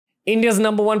India's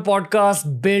 #1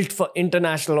 podcast built for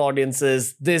international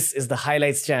audiences. This is the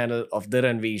highlights channel of the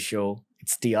Ranveer Show.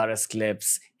 It's TRS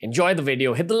Clips. Enjoy the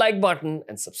video, hit the like button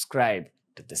and subscribe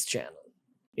to this channel.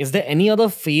 Is there any other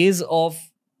phase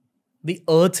of the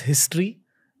Earth's history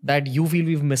that you feel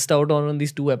we've missed out on in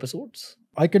these 2 episodes?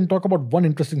 I can talk about one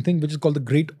interesting thing, which is called the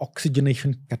Great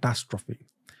Oxidation Catastrophe.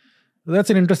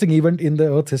 That's an interesting event in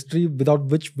the Earth's history without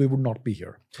which we would not be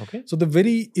here. Okay. So the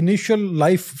very initial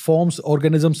life forms,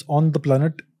 organisms on the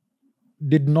planet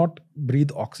did not breathe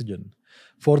oxygen.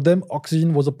 For them,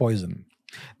 oxygen was a poison.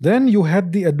 Then you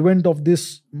had the advent of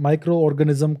this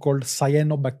microorganism called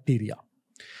cyanobacteria.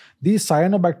 These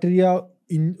cyanobacteria,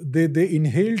 they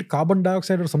inhaled carbon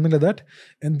dioxide or something like that,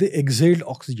 and they exhaled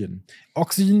oxygen.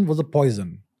 Oxygen was a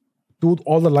poison to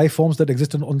all the life forms that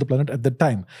existed on the planet at that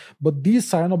time. But these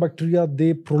cyanobacteria,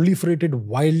 they proliferated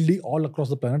wildly all across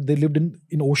the planet. They lived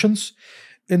in oceans,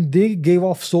 and they gave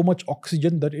off so much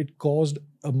oxygen that it caused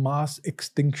a mass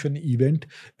extinction event,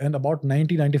 and about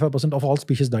 90-95% of all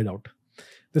species died out.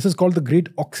 This is called the Great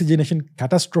Oxidation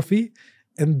Catastrophe,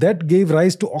 and that gave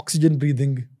rise to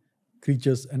oxygen-breathing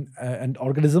creatures and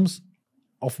organisms,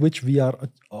 of which we are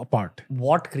a part.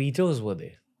 What creatures were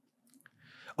they?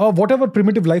 Whatever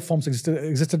primitive life forms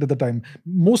existed at the time,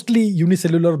 mostly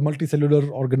unicellular,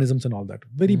 multicellular organisms and all that.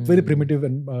 Very primitive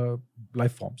and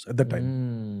life forms at that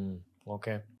time.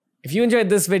 Okay. If you enjoyed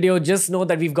this video, just know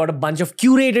that we've got a bunch of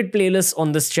curated playlists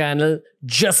on this channel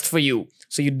just for you.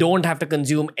 So you don't have to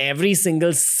consume every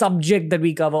single subject that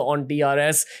we cover on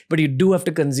TRS, but you do have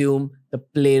to consume the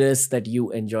playlists that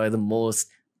you enjoy the most.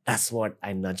 That's what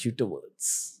I nudge you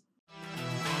towards.